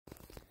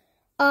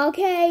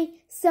Okay,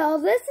 so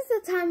this is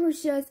the time who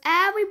shows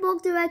every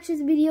book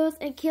directions, videos,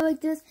 and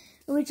characters,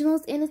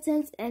 originals,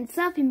 innocents, and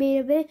stuff you made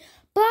of it,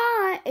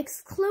 but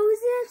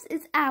exclusives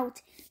is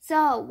out.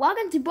 So,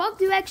 welcome to Book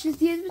Directions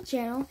YouTube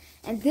channel,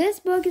 and this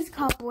book is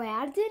called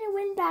Brad Didn't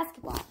Win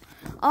Basketball.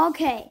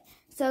 Okay,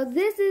 so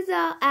this is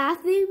a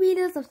athlete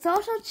readers of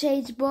social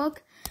change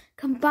book,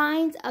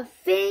 combines a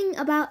thing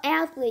about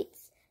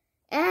athletes,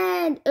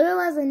 and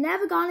errors are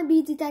never gonna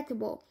be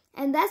detectable.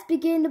 And let's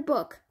begin the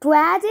book.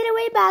 Brad Didn't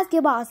Win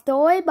Basketball,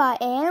 story by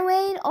Anne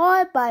Wayne,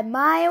 art by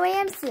Maya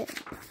Ramson.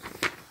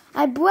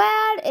 I'm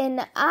Brad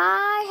and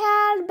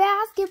I had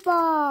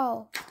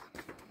basketball.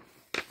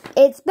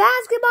 It's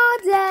basketball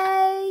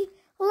day.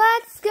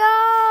 Let's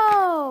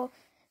go.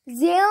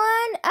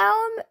 Zealand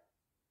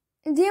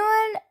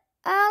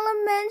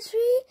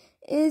Elementary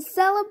is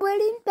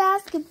celebrating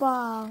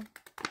basketball.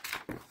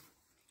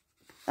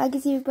 I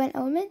can see Brent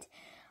Element.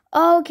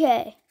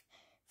 Okay.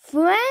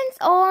 Friends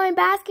on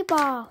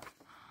basketball.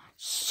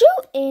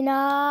 Shooting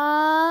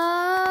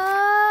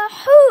a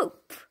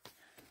hoop.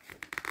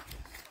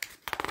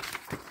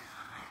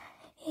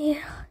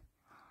 Yeah.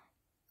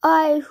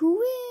 Who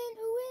win?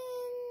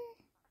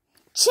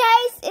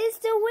 Chase is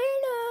the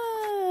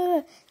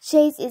winner.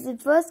 Chase is in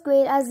first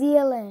grade at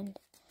Zealand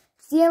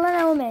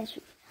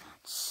Elementary.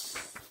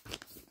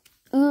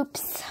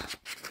 Oops.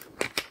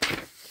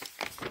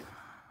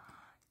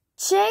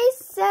 Chase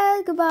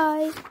said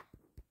goodbye.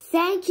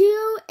 Thank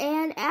you,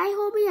 and I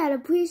hope you had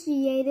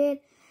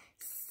appreciated.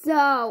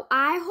 So,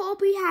 I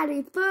hope you had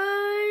a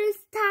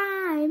first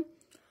time.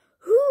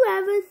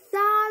 Whoever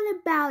thought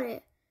about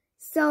it?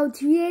 So,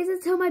 2 days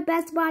until my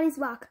best bodies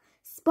rock.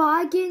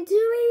 Spark into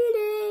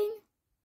reading.